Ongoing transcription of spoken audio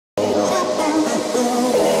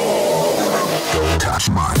Touch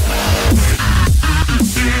mine.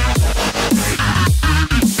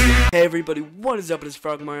 Hey everybody, what is up? It's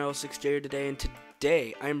FrogMario6J here today, and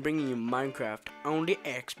today I'm bringing you Minecraft on the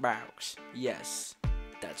Xbox. Yes,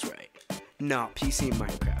 that's right. Not PC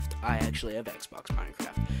Minecraft. I actually have Xbox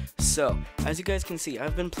Minecraft. So, as you guys can see,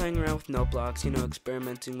 I've been playing around with Noteblock, you know,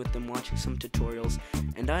 experimenting with them, watching some tutorials,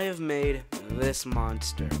 and I have made this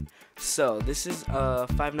monster. So, this is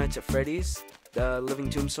Five Nights at Freddy's, the Living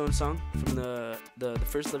Tombstone song from the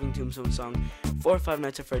first Living Tombstone song for Five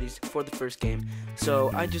Nights at Freddy's for the first game. So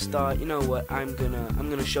I just thought, you know what, I'm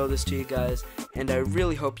gonna show this to you guys, and I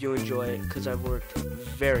really hope you enjoy it because I've worked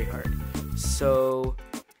very hard. So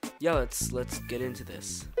yeah, let's get into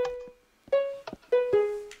this.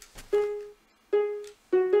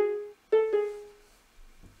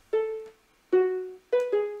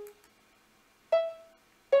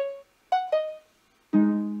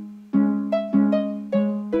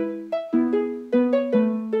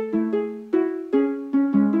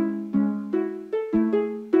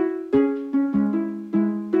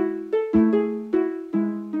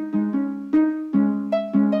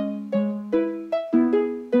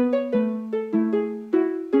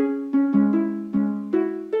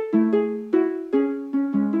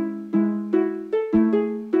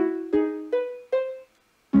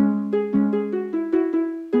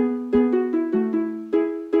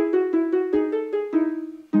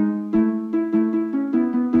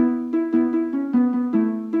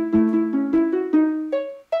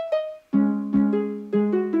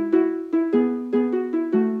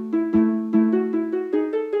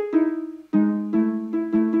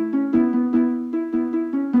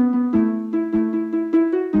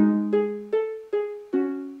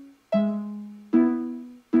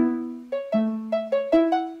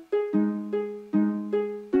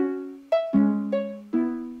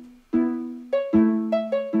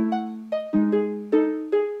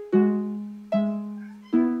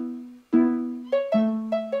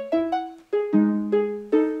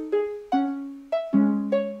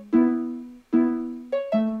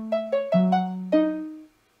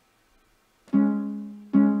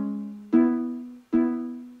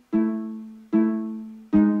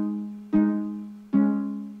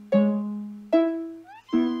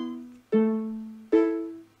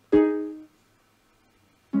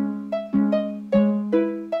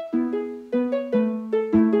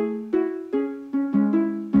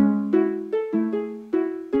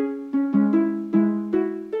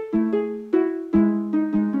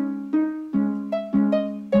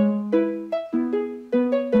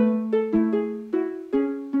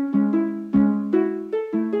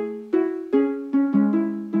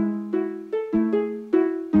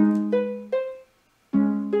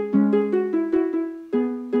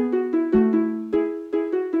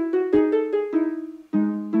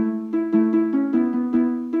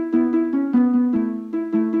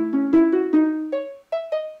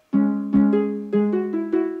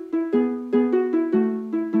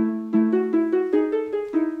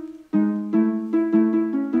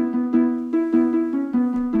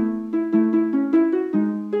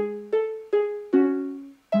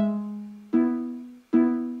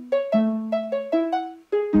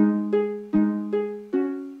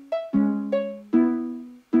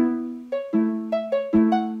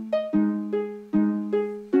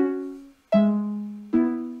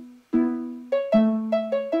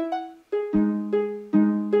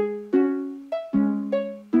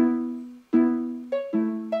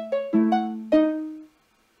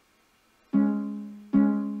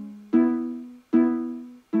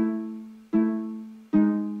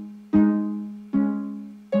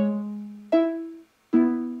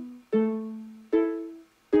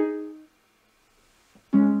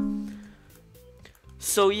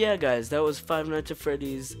 So yeah, guys, that was Five Nights at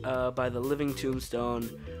Freddy's by the Living Tombstone.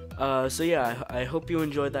 So yeah, I hope you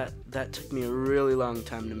enjoyed that. That took me a really long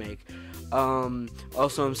time to make.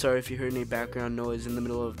 Also, I'm sorry if you heard any background noise in the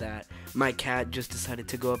middle of that. My cat just decided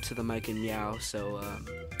to go up to the mic and meow, so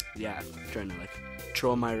yeah, I'm trying to like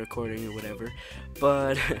troll my recording or whatever.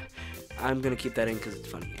 But I'm gonna keep that in because it's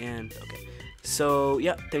funny. And okay. So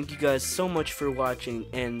yeah, thank you guys so much for watching,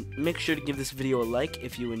 and make sure to give this video a like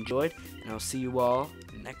if you enjoyed, and I'll see you all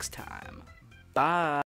next time. Bye.